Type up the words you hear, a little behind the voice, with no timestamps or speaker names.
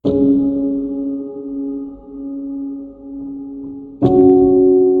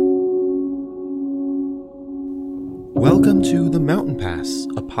Mountain Pass,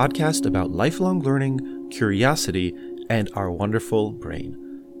 a podcast about lifelong learning, curiosity, and our wonderful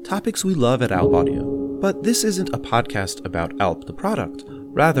brain. Topics we love at Alp Audio. But this isn't a podcast about Alp the product.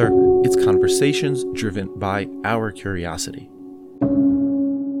 Rather, it's conversations driven by our curiosity.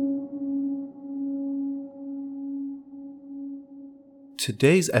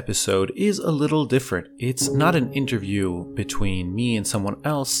 Today's episode is a little different. It's not an interview between me and someone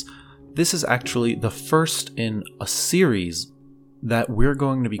else. This is actually the first in a series that we're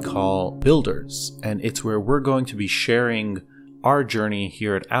going to be called Builders, and it's where we're going to be sharing our journey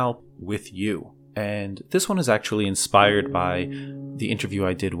here at Alp with you. And this one is actually inspired by the interview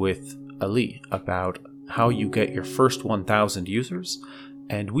I did with Ali about how you get your first 1,000 users.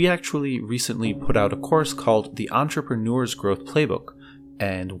 And we actually recently put out a course called the Entrepreneur's Growth Playbook.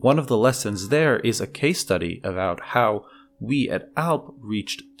 And one of the lessons there is a case study about how we at Alp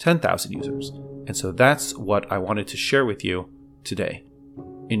reached 10,000 users. And so that's what I wanted to share with you today.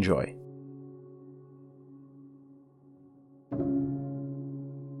 Enjoy.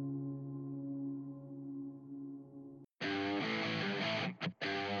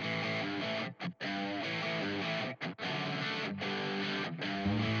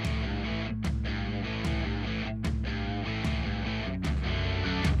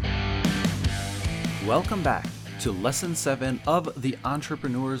 Welcome back to Lesson 7 of the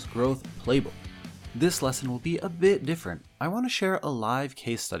Entrepreneur's Growth Playbook. This lesson will be a bit different. I want to share a live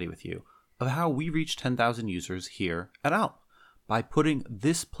case study with you of how we reached 10,000 users here at Alp by putting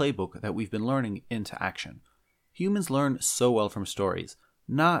this playbook that we've been learning into action. Humans learn so well from stories,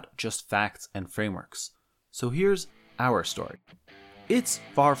 not just facts and frameworks. So here's our story. It's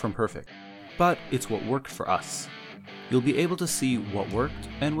far from perfect, but it's what worked for us. You'll be able to see what worked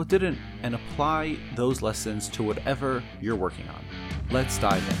and what didn't and apply those lessons to whatever you're working on. Let's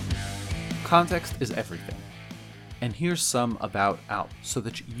dive in. Context is everything. And here's some about Alp so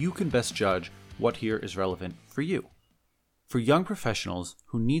that you can best judge what here is relevant for you. For young professionals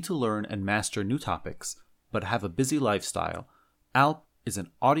who need to learn and master new topics but have a busy lifestyle, Alp is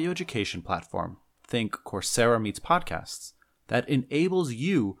an audio education platform, think Coursera meets podcasts, that enables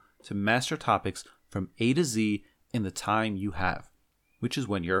you to master topics from A to Z in the time you have, which is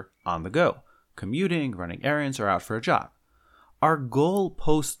when you're on the go, commuting, running errands, or out for a job. Our goal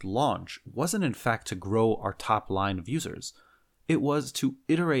post-launch wasn't in fact to grow our top line of users. It was to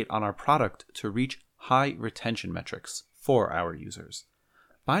iterate on our product to reach high retention metrics for our users.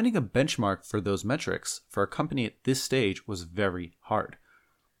 Finding a benchmark for those metrics for a company at this stage was very hard.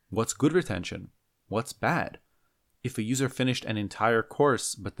 What's good retention? What's bad? If a user finished an entire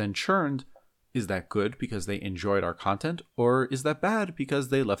course but then churned, is that good because they enjoyed our content, or is that bad because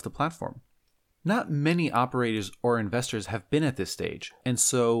they left the platform? Not many operators or investors have been at this stage, and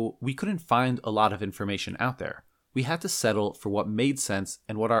so we couldn't find a lot of information out there. We had to settle for what made sense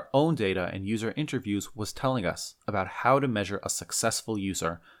and what our own data and user interviews was telling us about how to measure a successful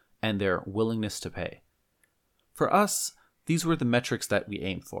user and their willingness to pay. For us, these were the metrics that we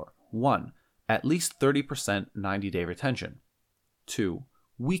aimed for. 1. At least 30% 90-day retention. 2.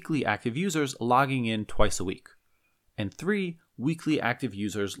 Weekly active users logging in twice a week. And 3, weekly active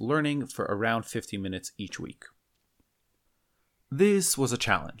users learning for around 50 minutes each week. This was a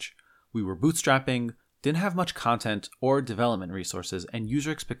challenge. We were bootstrapping, didn't have much content or development resources, and user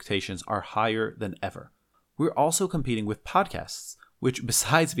expectations are higher than ever. We're also competing with podcasts, which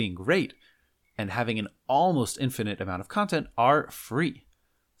besides being great and having an almost infinite amount of content, are free.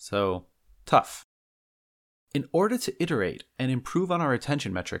 So, tough. In order to iterate and improve on our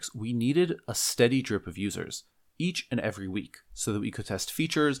retention metrics, we needed a steady drip of users each and every week so that we could test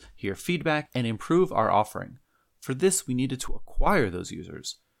features, hear feedback, and improve our offering. For this, we needed to acquire those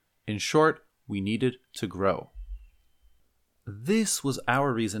users. In short, we needed to grow. This was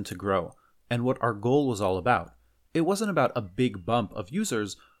our reason to grow and what our goal was all about. It wasn't about a big bump of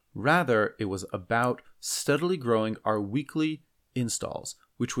users, rather it was about steadily growing our weekly installs,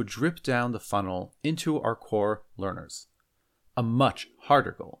 which would drip down the funnel into our core learners. A much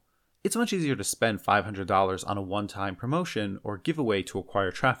harder goal. It's much easier to spend $500 on a one-time promotion or giveaway to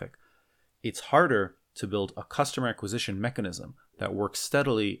acquire traffic. It's harder to build a customer acquisition mechanism that works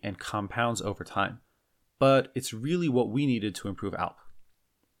steadily and compounds over time. But it's really what we needed to improve Alp.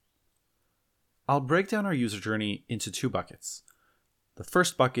 I'll break down our user journey into 2 buckets. The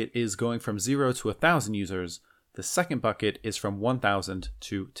first bucket is going from 0 to 1,000 users. The second bucket is from 1,000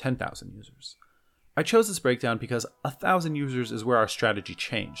 to 10,000 users. I chose this breakdown because 1,000 users is where our strategy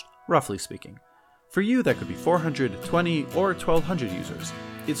changed, roughly speaking. For you, that could be 420 or 1,200 users.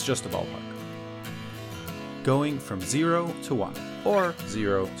 It's just a ballpark. Going from 0 to 1, or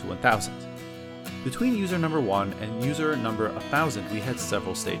 0 to 1,000. Between user number 1 and user number 1000, we had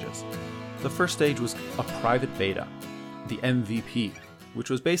several stages. The first stage was a private beta, the MVP,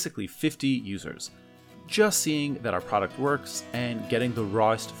 which was basically 50 users, just seeing that our product works and getting the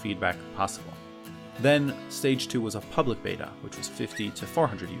rawest feedback possible. Then stage 2 was a public beta, which was 50 to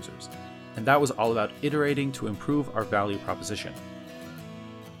 400 users, and that was all about iterating to improve our value proposition.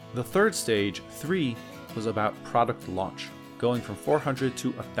 The third stage, 3, was about product launch, going from 400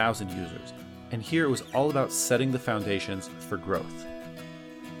 to 1,000 users, and here it was all about setting the foundations for growth.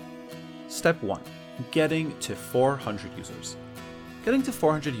 Step 1. Getting to 400 users. Getting to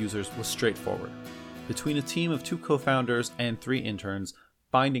 400 users was straightforward. Between a team of 2 co-founders and 3 interns,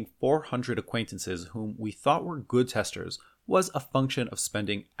 finding 400 acquaintances whom we thought were good testers was a function of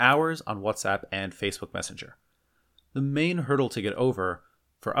spending hours on WhatsApp and Facebook Messenger. The main hurdle to get over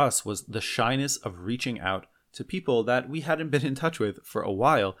for us was the shyness of reaching out to people that we hadn't been in touch with for a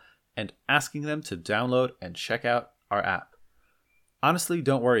while and asking them to download and check out our app. Honestly,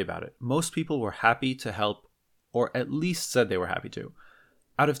 don't worry about it. Most people were happy to help, or at least said they were happy to.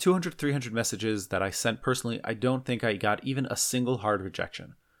 Out of 200, 300 messages that I sent personally, I don't think I got even a single hard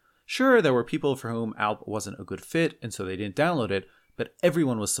rejection. Sure, there were people for whom Alp wasn't a good fit, and so they didn't download it, but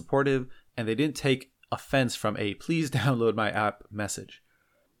everyone was supportive, and they didn't take offense from a "please download my app" message.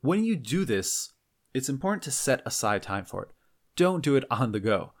 When you do this, it's important to set aside time for it. Don't do it on the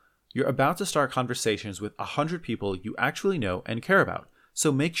go. You're about to start conversations with 100 people you actually know and care about,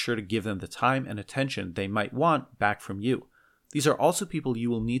 so make sure to give them the time and attention they might want back from you. These are also people you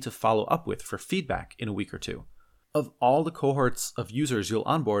will need to follow up with for feedback in a week or 2. Of all the cohorts of users you'll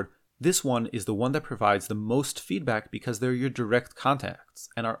onboard, this one is the one that provides the most feedback because they're your direct contacts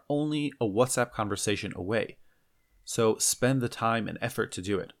and are only a WhatsApp conversation away. So spend the time and effort to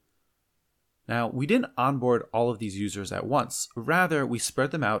do it. Now, we didn't onboard all of these users at once. Rather, we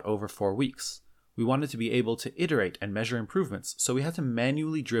spread them out over 4 weeks. We wanted to be able to iterate and measure improvements, so we had to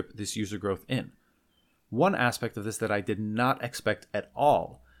manually drip this user growth in. One aspect of this that I did not expect at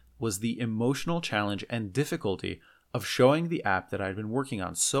all was the emotional challenge and difficulty of showing the app that I'd been working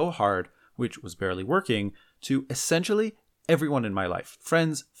on so hard, which was barely working, to essentially everyone in my life,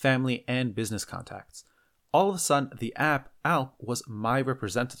 friends, family, and business contacts. All of a sudden, the app, Alp, was my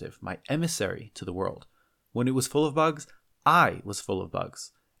representative, my emissary to the world. When it was full of bugs, I was full of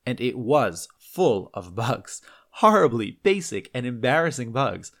bugs. And it was full of bugs. Horribly basic and embarrassing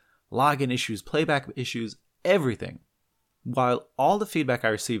bugs. Login issues, playback issues, everything. While all the feedback I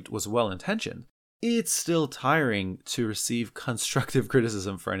received was well-intentioned, it's still tiring to receive constructive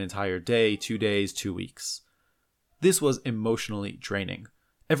criticism for an entire day, 2 days, 2 weeks. This was emotionally draining.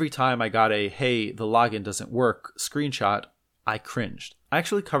 Every time I got a "hey, the login doesn't work" screenshot, I cringed. I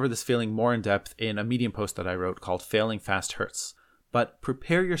actually covered this feeling more in depth in a Medium post that I wrote called "Failing Fast Hurts." But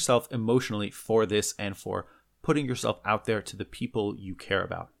prepare yourself emotionally for this and for putting yourself out there to the people you care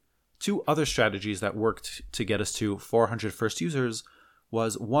about. 2 other strategies that worked to get us to 400 first users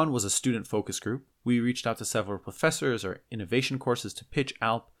one was a student focus group. We reached out to several professors or innovation courses to pitch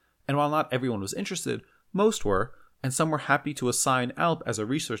Alp, and while not everyone was interested, most were, and some were happy to assign Alp as a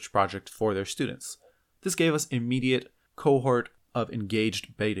research project for their students. This gave us immediate cohort of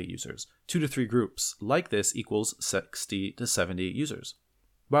engaged beta users. 2 to 3 groups like this equals 60 to 70 users.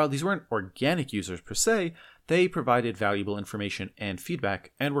 While these weren't organic users per se, they provided valuable information and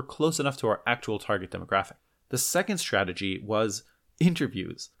feedback and were close enough to our actual target demographic. The second strategy was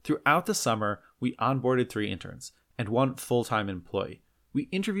interviews. Throughout the summer, we onboarded 3 interns and 1 full-time employee. We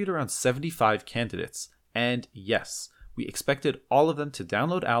interviewed around 75 candidates, and yes, we expected all of them to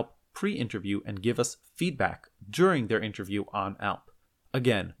download Alp pre-interview and give us feedback during their interview on Alp.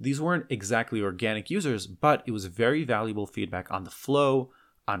 Again, these weren't exactly organic users, but it was very valuable feedback on the flow,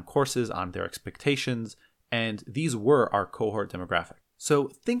 on courses, on their expectations, and these were our cohort demographic. So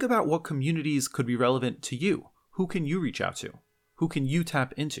think about what communities could be relevant to you. Who can you reach out to? Who can you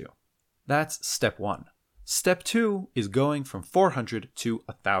tap into? That's step 1. Step 2 is going from 400 to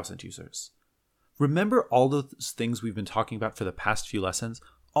 1,000 users. Remember all those things we've been talking about for the past few lessons?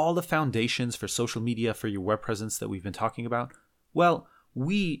 All the foundations for social media, for your web presence that we've been talking about? Well,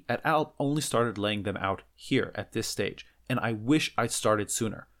 we at Alp only started laying them out here at this stage, and I wish I'd started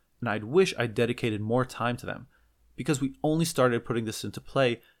sooner, and I'd wish I'd dedicated more time to them, because we only started putting this into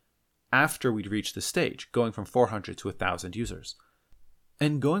play after we'd reached this stage, going from 400 to 1,000 users.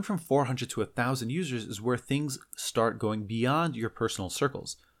 And going from 400 to 1,000 users is where things start going beyond your personal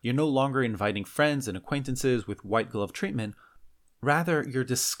circles. You're no longer inviting friends and acquaintances with white glove treatment. Rather, you're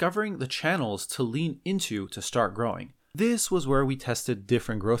discovering the channels to lean into to start growing. This was where we tested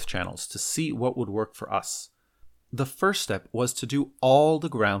different growth channels to see what would work for us. The first step was to do all the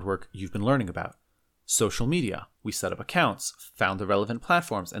groundwork you've been learning about. Social media. We set up accounts, found the relevant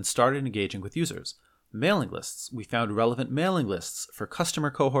platforms, and started engaging with users. Mailing lists. We found relevant mailing lists for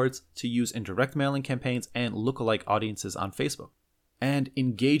customer cohorts to use in direct mailing campaigns and lookalike audiences on Facebook. And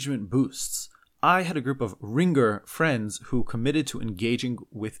engagement boosts. I had a group of Ringer friends who committed to engaging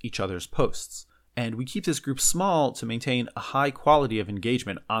with each other's posts. And we keep this group small to maintain a high quality of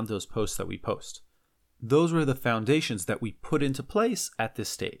engagement on those posts that we post. Those were the foundations that we put into place at this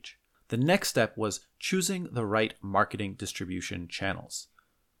stage. The next step was choosing the right marketing distribution channels.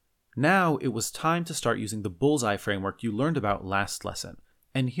 Now it was time to start using the Bullseye framework you learned about last lesson.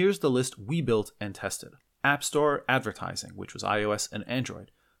 And here's the list we built and tested. App Store advertising, which was iOS and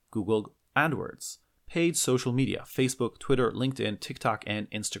Android. Google AdWords. Paid social media, Facebook, Twitter, LinkedIn, TikTok,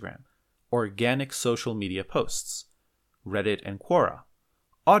 and Instagram. Organic social media posts. Reddit and Quora.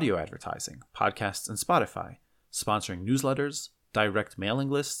 Audio advertising, podcasts and Spotify. Sponsoring newsletters, direct mailing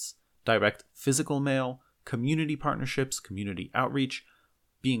lists, direct physical mail, community partnerships, community outreach,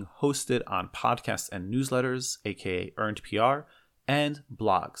 being hosted on podcasts and newsletters, aka earned PR, and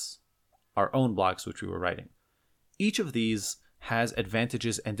blogs, our own blogs which we were writing. Each of these has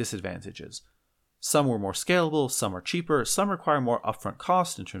advantages and disadvantages. Some were more scalable, some are cheaper, some require more upfront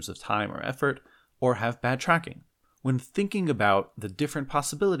cost in terms of time or effort, or have bad tracking. When thinking about the different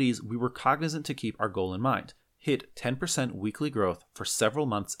possibilities, we were cognizant to keep our goal in mind. Hit 10% weekly growth for several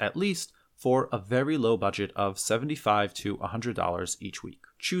months at least for a very low budget of $75 to $100 each week.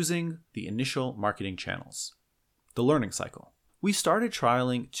 Choosing the initial marketing channels. The learning cycle. We started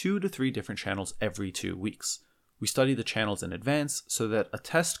trialing 2 to 3 different channels every 2 weeks. We studied the channels in advance so that a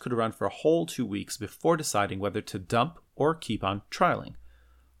test could run for a whole 2 weeks before deciding whether to dump or keep on trialing.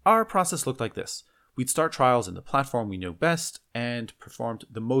 Our process looked like this. We'd start trials in the platform we know best and performed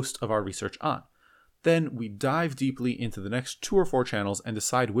the most of our research on. Then we dive deeply into the next 2 or 4 channels and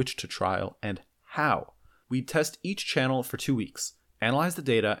decide which to trial and how. We'd test each channel for 2 weeks, analyze the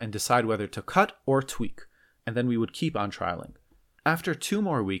data, and decide whether to cut or tweak, and then we would keep on trialing. After 2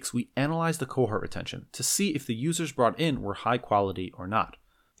 more weeks, we analyzed the cohort retention to see if the users brought in were high quality or not.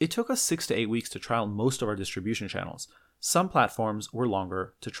 It took us 6 to 8 weeks to trial most of our distribution channels. Some platforms were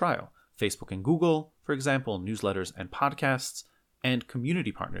longer to trial. Facebook and Google, for example, newsletters and podcasts, and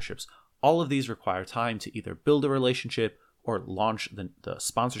community partnerships. All of these require time to either build a relationship or launch the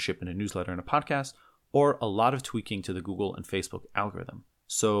sponsorship in a newsletter and a podcast, or a lot of tweaking to the Google and Facebook algorithm.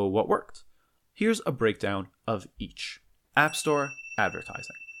 So what worked? Here's a breakdown of each. App Store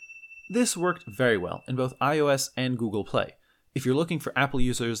advertising. This worked very well in both iOS and Google Play. If you're looking for Apple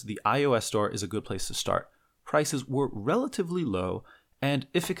users, the iOS store is a good place to start. Prices were relatively low and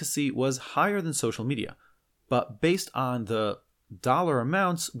efficacy was higher than social media. But based on the dollar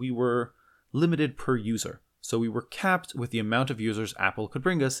amounts, we were limited per user. So we were capped with the amount of users Apple could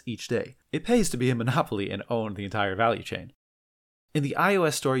bring us each day. It pays to be a monopoly and own the entire value chain. In the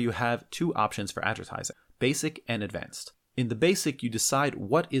iOS store, you have 2 options for advertising, basic and advanced. In the basic, you decide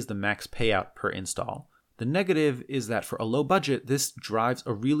what is the max payout per install. The negative is that for a low budget, this drives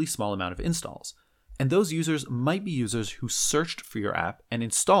a really small amount of installs. And those users might be users who searched for your app and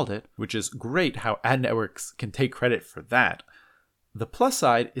installed it, which is great how ad networks can take credit for that. The plus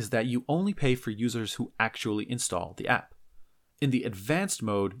side is that you only pay for users who actually install the app. In the advanced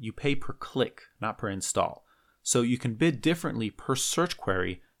mode, you pay per click, not per install. So you can bid differently per search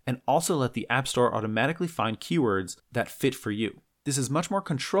query and also let the App Store automatically find keywords that fit for you. This is much more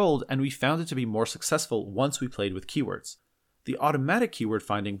controlled, and we found it to be more successful once we played with keywords. The automatic keyword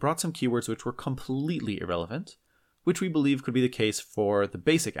finding brought some keywords which were completely irrelevant, which we believe could be the case for the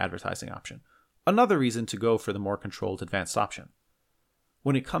basic advertising option. Another reason to go for the more controlled advanced option.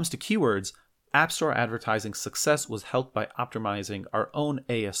 When it comes to keywords, App Store advertising success was helped by optimizing our own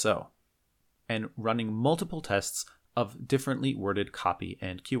ASO and running multiple tests of differently worded copy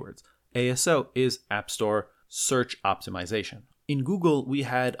and keywords. ASO is App Store Search Optimization. In Google, we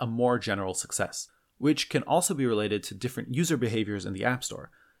had a more general success, which can also be related to different user behaviors in the App Store.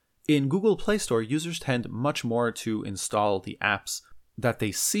 In Google Play Store, users tend much more to install the apps that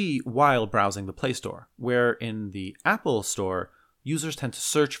they see while browsing the Play Store, where in the Apple Store, users tend to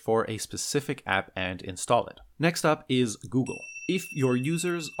search for a specific app and install it. Next up is Google. If your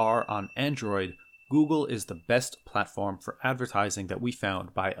users are on Android, Google is the best platform for advertising that we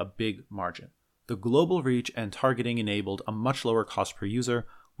found by a big margin. The global reach and targeting enabled a much lower cost per user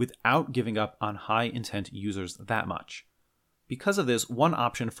without giving up on high intent users that much. Because of this, one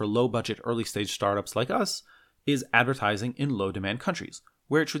option for low budget early stage startups like us is advertising in low demand countries,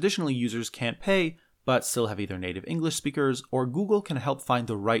 where traditionally users can't pay but still have either native English speakers or Google can help find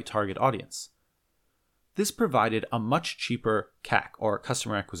the right target audience. This provided a much cheaper CAC, or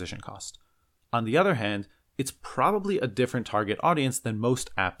customer acquisition cost. On the other hand, it's probably a different target audience than most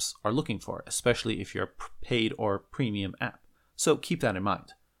apps are looking for, especially if you're a paid or premium app. So keep that in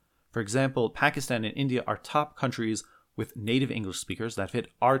mind. For example, Pakistan and India are top countries with native English speakers that fit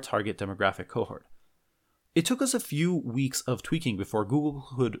our target demographic cohort. It took us a few weeks of tweaking before Google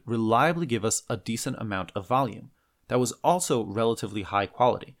could reliably give us a decent amount of volume that was also relatively high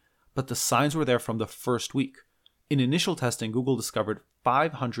quality, but the signs were there from the first week. In initial testing, Google discovered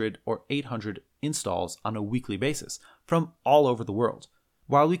 500 or 800 installs on a weekly basis from all over the world.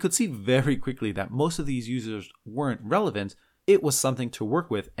 While we could see very quickly that most of these users weren't relevant, it was something to work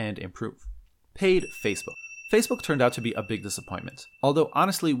with and improve. Paid Facebook. Facebook turned out to be a big disappointment, although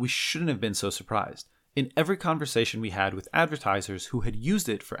honestly we shouldn't have been so surprised. In every conversation we had with advertisers who had used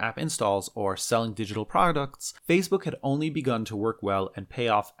it for app installs or selling digital products, Facebook had only begun to work well and pay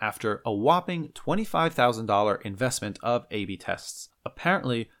off after a whopping $25,000 investment of A/B tests.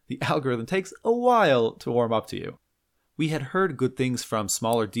 Apparently, the algorithm takes a while to warm up to you. We had heard good things from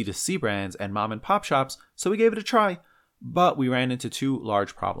smaller D2C brands and mom and pop shops, so we gave it a try, but we ran into two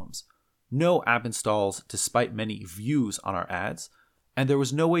large problems. No app installs despite many views on our ads, and there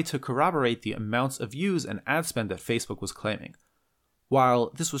was no way to corroborate the amounts of views and ad spend that Facebook was claiming.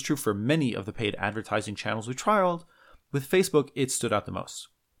 While this was true for many of the paid advertising channels we trialed, with Facebook it stood out the most.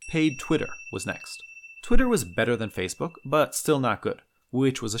 Paid Twitter was next. Twitter was better than Facebook, but still not good,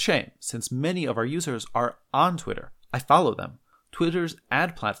 which was a shame, since many of our users are on Twitter. I follow them. Twitter's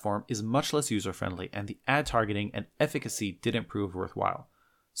ad platform is much less user-friendly, and the ad targeting and efficacy didn't prove worthwhile.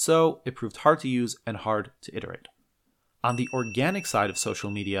 So it proved hard to use and hard to iterate. On the organic side of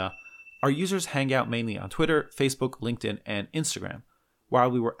social media, our users hang out mainly on Twitter, Facebook, LinkedIn, and Instagram. While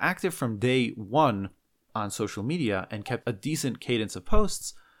we were active from day one on social media and kept a decent cadence of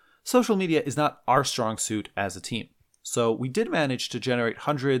posts, social media is not our strong suit as a team. So we did manage to generate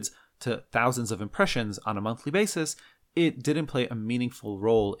hundreds to thousands of impressions on a monthly basis. It didn't play a meaningful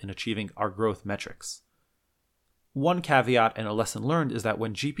role in achieving our growth metrics. One caveat and a lesson learned is that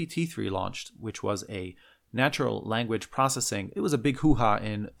when GPT-3 launched, which was a natural language processing, it was a big hoo-ha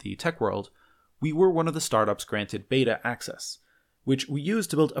in the tech world, we were one of the startups granted beta access, which we used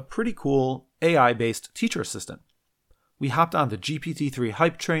to build a pretty cool AI-based teacher assistant. We hopped on the GPT-3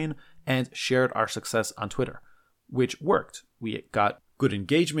 hype train and shared our success on Twitter, which worked. We got good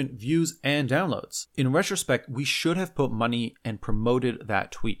engagement, views, and downloads. In retrospect, we should have put money and promoted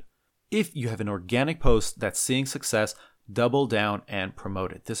that tweet. If you have an organic post that's seeing success, double down and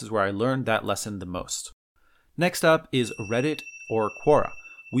promote it. This is where I learned that lesson the most. Next up is Reddit or Quora.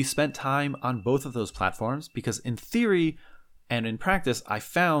 We spent time on both of those platforms because in theory and in practice, I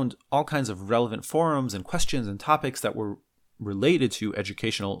found all kinds of relevant forums and questions and topics that were related to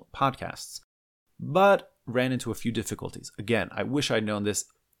educational podcasts, but ran into a few difficulties. Again, I wish I'd known this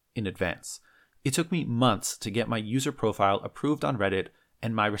in advance. It took me months to get my user profile approved on Reddit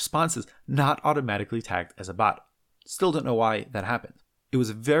and my responses not automatically tagged as a bot. Still don't know why that happened. It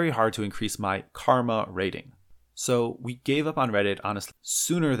was very hard to increase my karma rating. So we gave up on Reddit, honestly,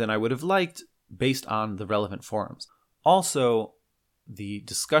 sooner than I would have liked based on the relevant forums. Also, the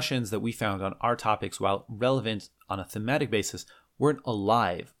discussions that we found on our topics, while relevant on a thematic basis, weren't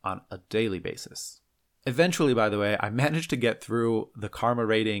alive on a daily basis. Eventually, by the way, I managed to get through the karma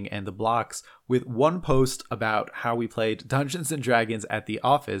rating and the blocks with one post about how we played Dungeons & Dragons at the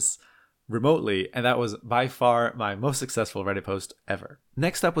office remotely, and that was by far my most successful Reddit post ever.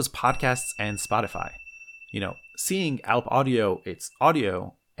 Next up was podcasts and Spotify. Seeing Alp Audio, its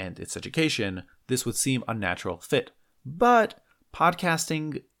audio and its education, this would seem a natural fit. But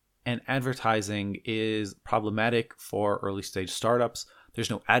podcasting and advertising is problematic for early stage startups. There's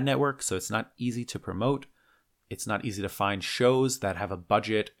no ad network, so it's not easy to promote. It's not easy to find shows that have a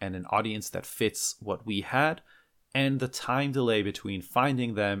budget and an audience that fits what we had. And the time delay between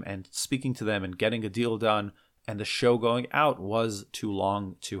finding them and speaking to them and getting a deal done and the show going out was too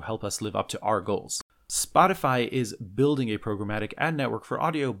long to help us live up to our goals. Spotify is building a programmatic ad network for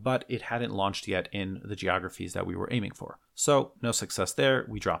audio, but it hadn't launched yet in the geographies that we were aiming for. So no success there,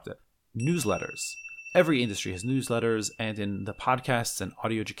 we dropped it. Newsletters. Every industry has newsletters, and in the podcasts and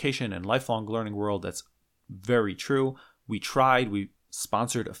audio education and lifelong learning world, that's very true. We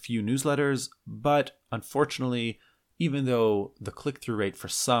sponsored a few newsletters, but unfortunately, even though the click-through rate for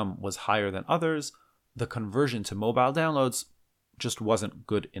some was higher than others, the conversion to mobile downloads just wasn't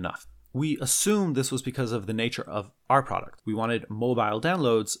good enough. We assumed this was because of the nature of our product. We wanted mobile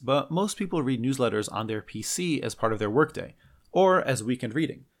downloads, but most people read newsletters on their PC as part of their workday, or as weekend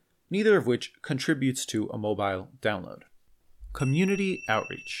reading, neither of which contributes to a mobile download. Community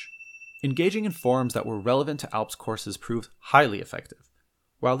outreach. Engaging in forums that were relevant to ALP's courses proved highly effective.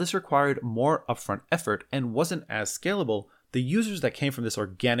 While this required more upfront effort and wasn't as scalable, the users that came from this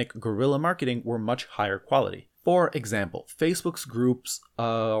organic guerrilla marketing were much higher quality. For example, Facebook's groups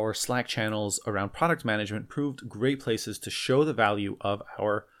or Slack channels around product management proved great places to show the value of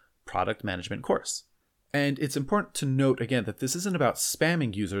our product management course. And it's important to note again that this isn't about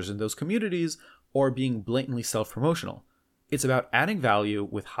spamming users in those communities or being blatantly self-promotional. It's about adding value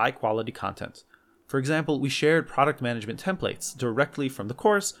with high quality content. For example, we shared product management templates directly from the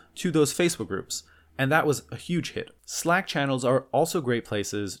course to those Facebook groups, and that was a huge hit. Slack channels are also great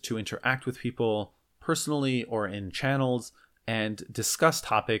places to interact with people personally or in channels and discuss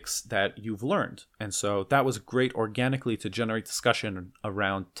topics that you've learned. And so that was great organically to generate discussion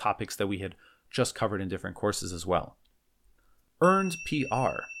around topics that we had just covered in different courses as well. Earned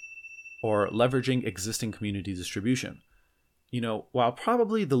PR, or leveraging existing community distribution. While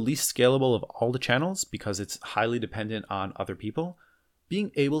probably the least scalable of all the channels because it's highly dependent on other people,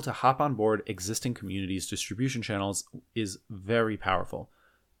 being able to hop on board existing communities' distribution channels is very powerful.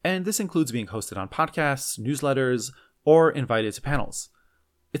 And this includes being hosted on podcasts, newsletters, or invited to panels.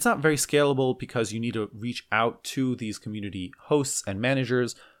 It's not very scalable because you need to reach out to these community hosts and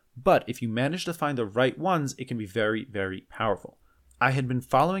managers, but if you manage to find the right ones, it can be very, very powerful. I had been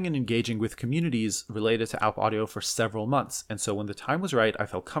following and engaging with communities related to Alp Audio for several months, and so when the time was right, I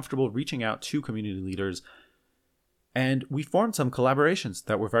felt comfortable reaching out to community leaders, and we formed some collaborations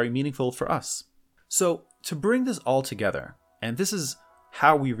that were very meaningful for us. So to bring this all together, and this is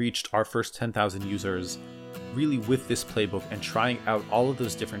how we reached our first 10,000 users, really with this playbook and trying out all of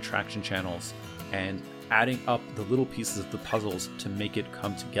those different traction channels and adding up the little pieces of the puzzles to make it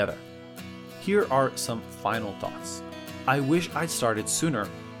come together. Here are some final thoughts. I wish I'd started sooner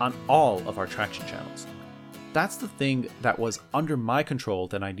on all of our traction channels. That's the thing that was under my control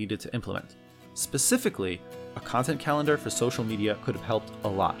that I needed to implement. Specifically, a content calendar for social media could have helped a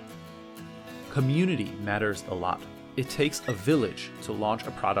lot. Community matters a lot. It takes a village to launch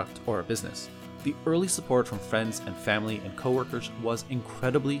a product or a business. The early support from friends and family and coworkers was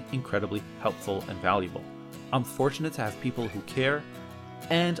incredibly, incredibly helpful and valuable. I'm fortunate to have people who care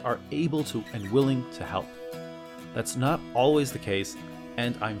and are able to and willing to help. That's not always the case,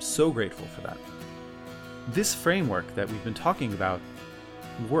 and I'm so grateful for that. This framework that we've been talking about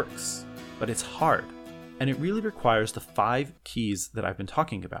works, but it's hard, and it really requires the 5 keys that I've been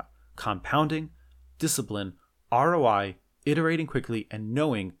talking about: compounding, discipline, ROI, iterating quickly, and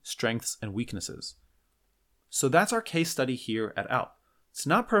knowing strengths and weaknesses. So that's our case study here at Alp. It's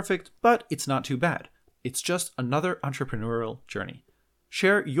not perfect, but it's not too bad. It's just another entrepreneurial journey.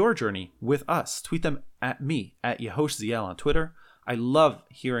 Share your journey with us. Tweet them at me, at YehosZiel on Twitter. I love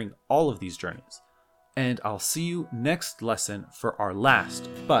hearing all of these journeys. And I'll see you next lesson for our last,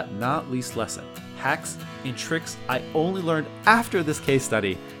 but not least lesson. Hacks and tricks I only learned after this case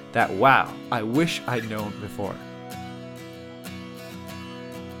study that, wow, I wish I'd known before.